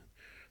good,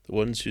 the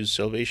ones whose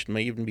salvation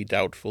may even be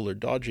doubtful or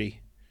dodgy.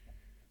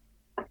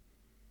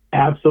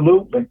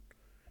 Absolutely.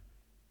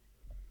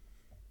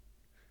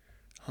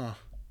 Huh.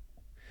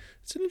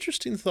 It's an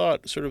interesting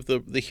thought, sort of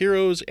the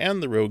heroes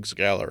and the rogues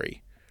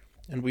gallery.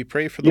 And we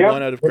pray for the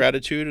one out of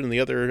gratitude and the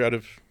other out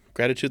of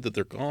gratitude that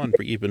they're gone,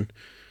 even.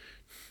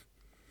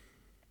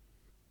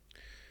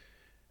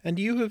 And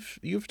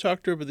you've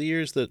talked over the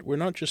years that we're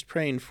not just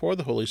praying for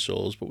the holy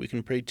souls, but we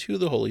can pray to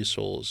the holy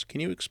souls. Can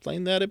you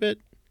explain that a bit?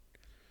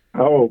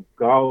 Oh,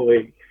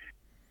 golly.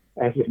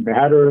 As a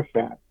matter of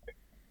fact,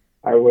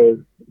 I was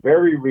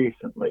very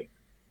recently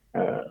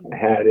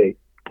had a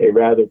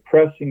rather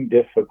pressing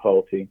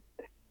difficulty.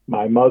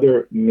 My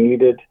mother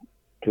needed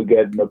to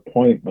get an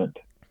appointment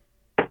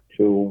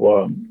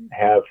to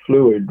have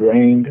fluid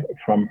drained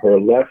from her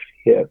left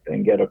hip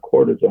and get a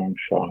cortisone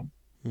shot.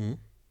 Mm-hmm.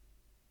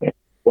 And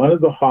one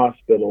of the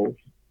hospitals,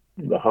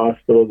 the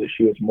hospital that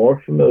she was more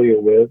familiar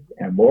with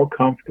and more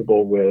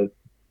comfortable with,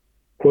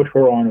 put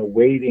her on a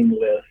waiting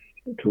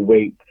list to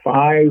wait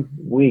 5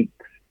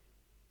 weeks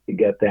to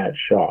get that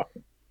shot.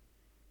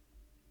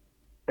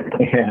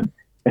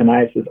 And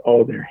I said,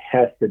 oh, there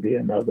has to be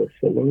another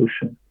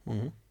solution.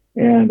 Mm-hmm.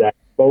 And I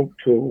spoke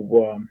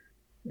to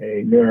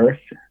a nurse,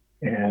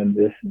 and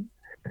this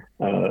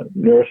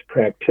nurse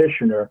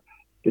practitioner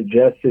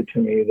suggested to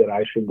me that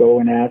I should go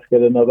and ask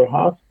at another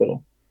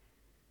hospital.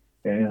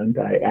 And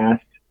I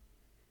asked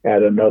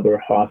at another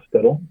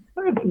hospital.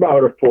 It's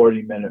about a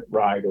 40-minute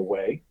ride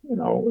away. You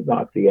know,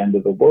 not the end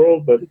of the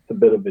world, but it's a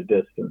bit of a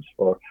distance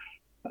for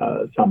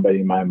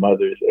somebody my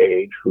mother's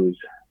age who's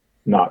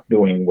not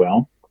doing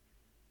well.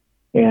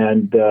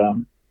 And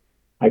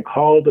I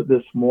called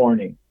this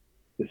morning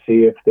to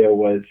see if there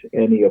was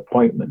any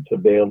appointments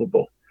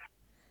available.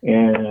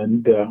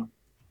 And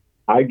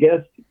I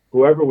guess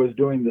whoever was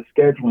doing the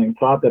scheduling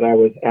thought that I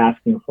was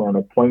asking for an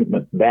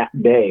appointment that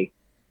day,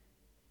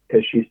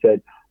 because she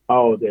said,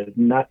 oh, there's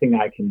nothing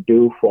I can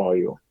do for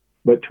you.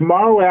 But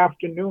tomorrow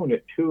afternoon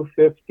at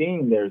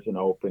 2:15, there's an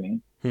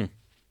opening.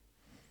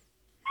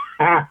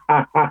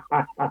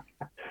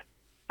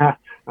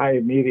 I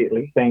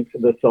immediately thanked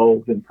the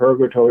souls in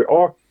purgatory,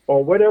 or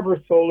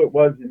whatever soul it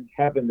was in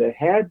heaven that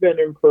had been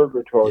in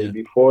purgatory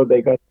before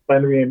they got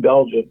plenary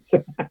indulgence.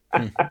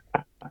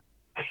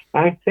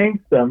 I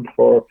thanked them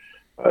for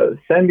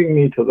sending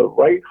me to the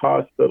right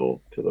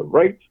hospital, to the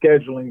right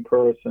scheduling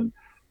person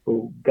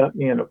who got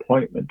me an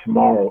appointment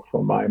tomorrow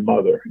for my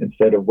mother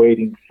instead of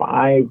waiting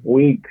 5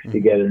 weeks to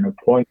get an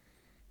appointment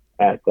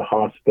at the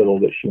hospital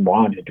that she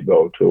wanted to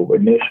go to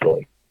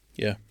initially.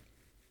 Yeah.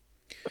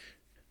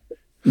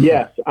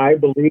 Yes, I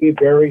believe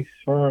very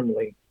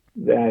firmly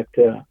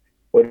that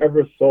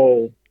whatever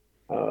soul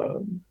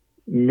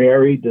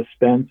Mary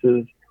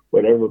dispenses,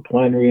 whatever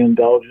plenary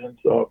indulgence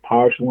or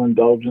partial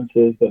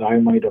indulgences that I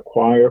might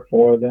acquire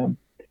for them,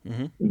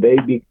 they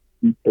be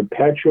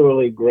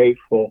perpetually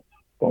grateful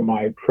for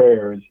my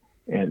prayers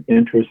and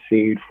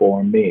intercede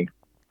for me.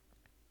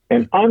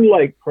 And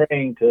unlike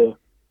praying to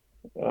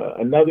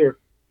another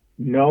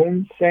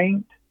known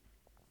saint,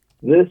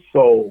 this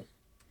soul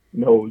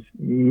knows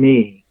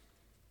me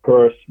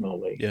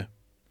personally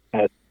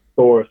as the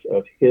source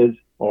of his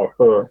or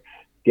her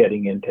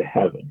getting into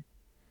heaven.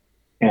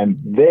 And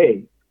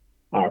they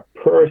are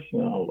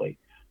personally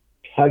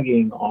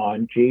tugging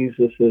on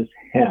Jesus's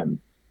hem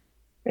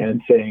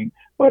and saying,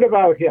 what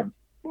about him?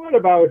 What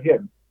about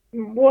him?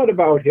 What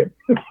about him?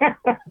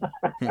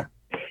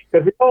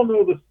 Because we all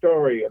know the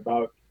story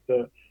about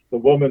the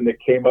woman that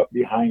came up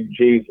behind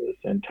Jesus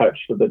and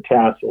touched the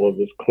tassel of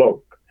his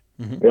cloak.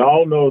 We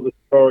all know the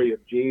story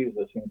of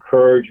Jesus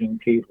encouraging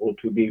people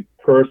to be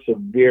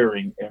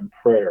persevering in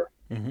prayer.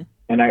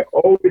 And I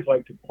always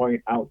like to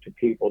point out to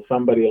people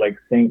somebody like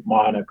St.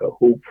 Monica,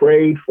 who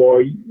prayed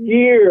for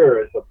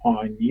years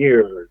upon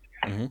years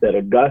that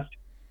Augustine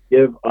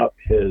give up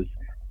his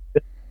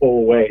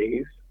sinful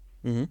ways.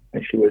 And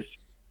she was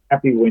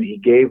happy when he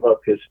gave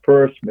up his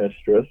first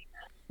mistress,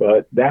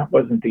 but that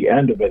wasn't the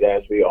end of it,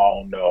 as we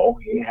all know.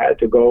 He had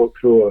to go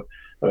through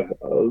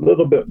a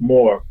little bit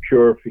more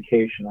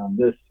purification on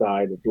this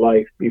side of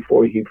life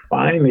before he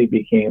finally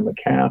became a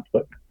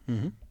Catholic.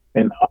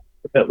 And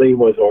ultimately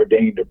was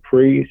ordained a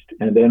priest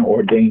and then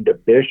ordained a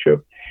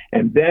bishop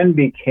and then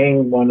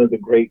became one of the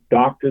great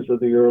doctors of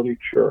the early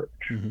church.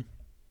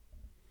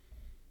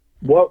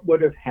 What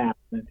would have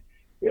happened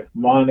if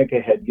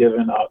Monica had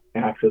given up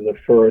after the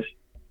first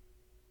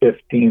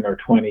 15 or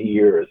 20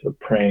 years of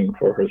praying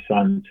for her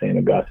son, St.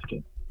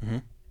 Augustine?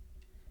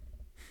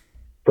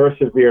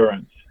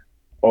 Perseverance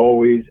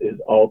always is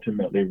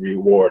ultimately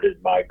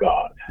rewarded by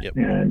God.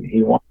 And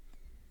he wants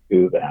to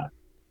do that.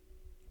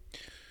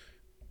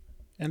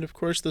 And of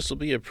course, this will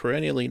be a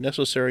perennially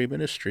necessary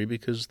ministry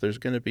because there's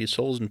going to be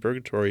souls in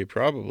purgatory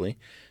probably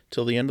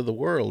till the end of the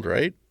world,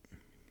 right?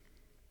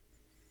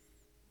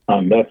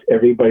 Unless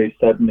everybody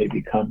suddenly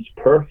becomes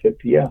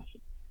perfect, yes.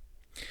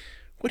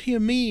 What do you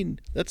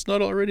mean? That's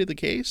not already the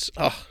case?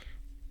 Oh.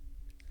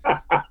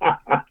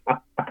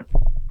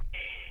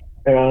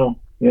 Well,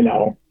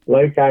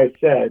 like I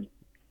said,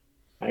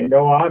 I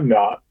know I'm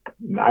not.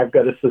 And I've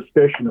got a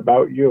suspicion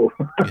about you.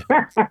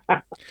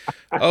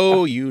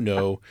 Oh,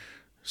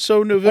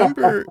 So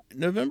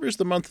November's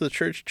the month the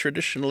church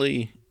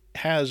traditionally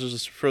has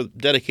is for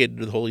dedicated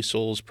to the Holy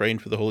Souls, praying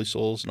for the Holy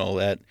Souls and all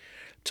that.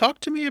 Talk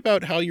to me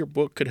about how your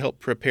book could help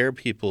prepare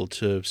people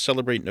to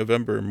celebrate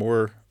November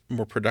more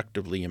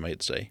productively, you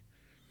might say.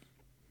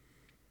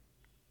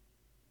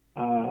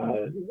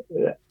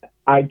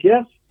 I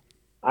guess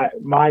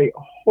my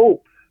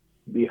hope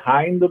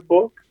behind the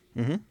book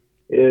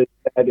is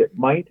that it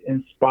might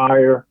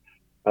inspire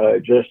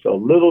just a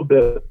little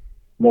bit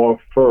more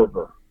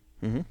fervor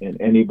in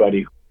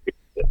anybody who reads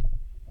it.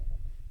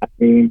 I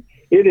mean,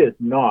 it is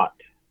not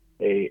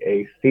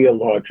a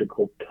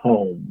theological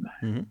tome.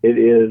 It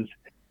is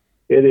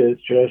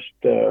just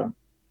a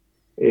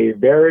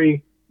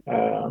very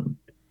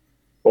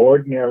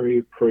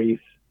ordinary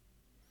priest's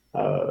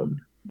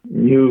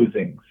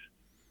musings.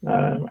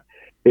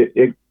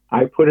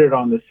 I put it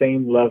on the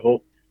same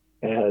level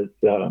as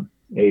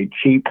a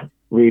cheap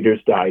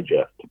Reader's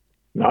Digest.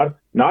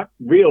 Not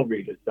real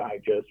Reader's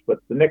Digest, but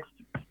the next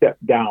step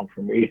down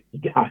from Reader's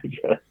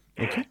Digest.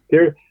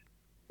 They're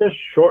just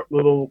short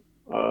little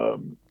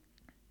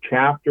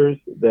chapters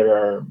that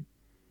are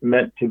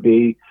meant to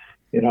be,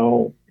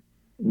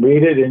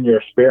 read it in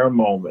your spare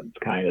moments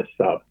kind of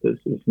stuff. This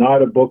is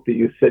not a book that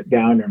you sit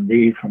down and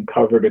read from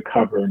cover to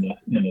cover in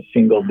a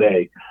single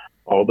day,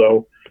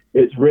 although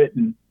it's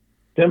written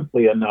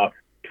simply enough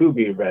to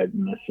be read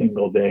in a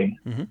single day.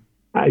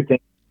 I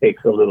think it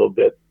takes a little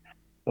bit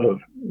of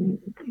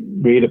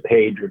read a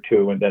page or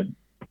two and then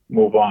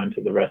move on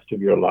to the rest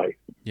of your life.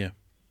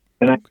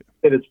 And I think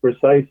that it's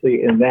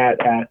precisely in that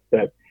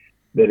aspect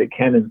that it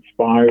can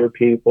inspire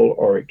people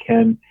or it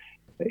can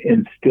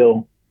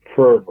instill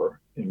fervor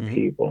in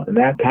people. And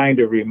that kind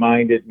of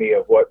reminded me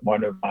of what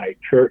one of my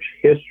church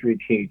history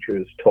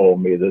teachers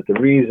told me, that the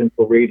reason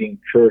for reading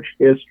church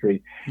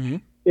history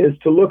is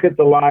to look at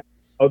the lives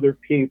of other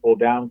people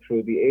down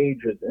through the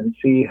ages and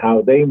see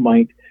how they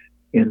might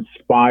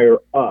inspire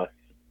us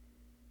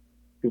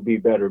to be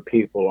better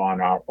people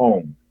on our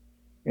own.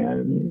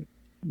 And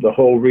the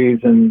whole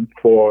reason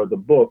for the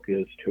book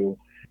is to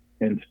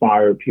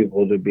inspire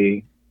people to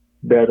be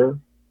better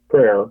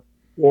prayer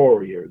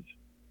warriors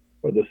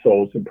for the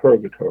souls in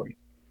purgatory.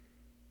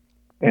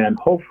 And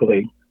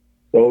hopefully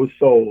those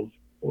souls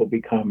will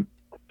become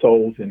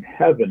souls in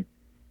heaven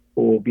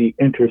who will be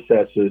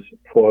intercessors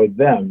for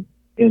them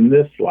in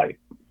this life.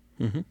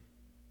 Mm-hmm.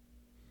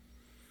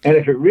 And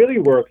if it really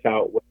works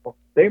out well,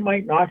 they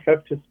might not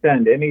have to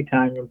spend any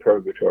time in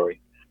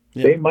purgatory.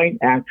 Yeah. They might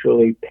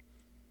actually pass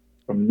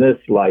from this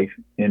life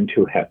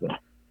into heaven.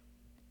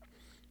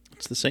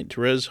 It's the St.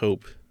 Therese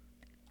hope.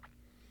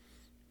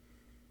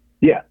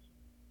 Yes.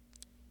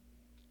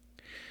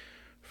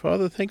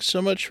 Father, thanks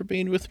so much for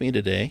being with me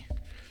today.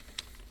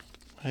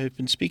 I've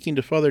been speaking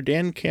to Father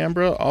Dan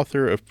Cambra,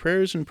 author of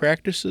Prayers and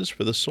Practices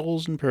for the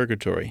Souls in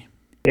Purgatory.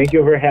 Thank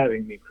you for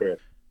having me, Chris.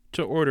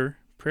 To order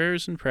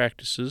Prayers and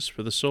Practices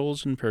for the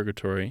Souls in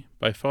Purgatory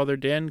by Father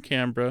Dan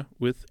Cambra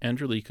with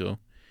Angelico,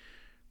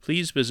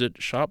 please visit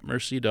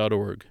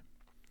shopmercy.org.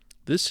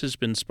 This has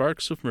been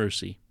Sparks of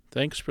Mercy.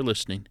 Thanks for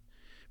listening.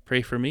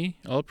 Pray for me,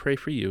 I'll pray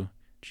for you.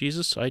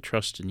 Jesus, I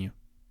trust in you.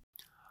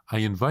 I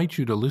invite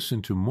you to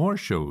listen to more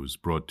shows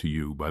brought to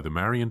you by the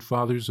Marian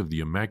Fathers of the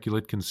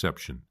Immaculate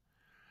Conception.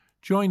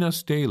 Join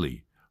us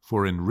daily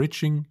for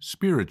enriching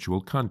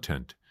spiritual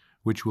content,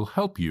 which will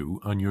help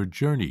you on your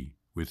journey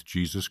with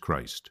Jesus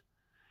Christ.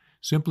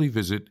 Simply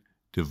visit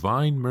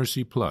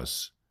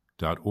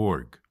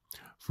DivineMercyPlus.org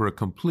for a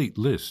complete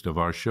list of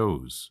our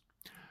shows.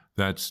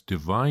 That's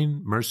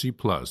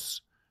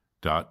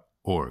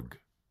DivineMercyPlus.org.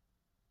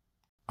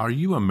 Are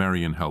you a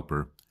Marian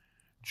helper?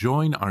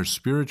 Join our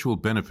Spiritual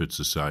Benefit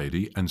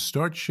Society and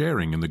start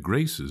sharing in the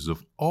graces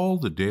of all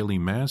the daily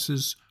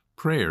masses,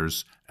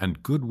 prayers,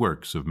 and good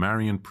works of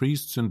Marian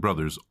priests and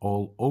brothers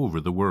all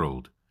over the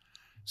world.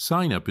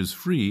 Sign up is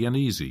free and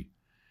easy.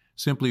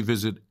 Simply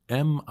visit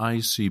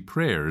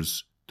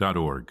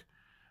micprayers.org.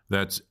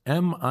 That's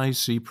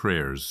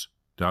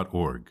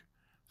micprayers.org.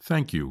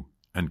 Thank you,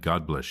 and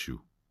God bless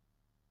you.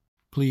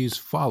 Please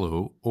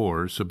follow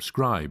or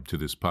subscribe to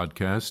this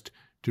podcast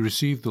to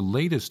receive the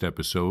latest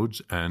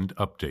episodes and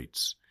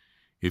updates.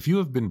 If you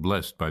have been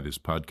blessed by this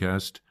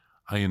podcast,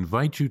 I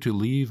invite you to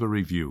leave a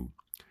review.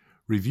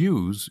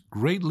 Reviews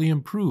greatly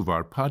improve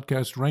our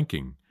podcast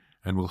ranking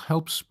and will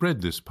help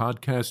spread this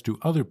podcast to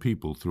other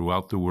people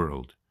throughout the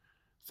world.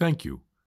 Thank you.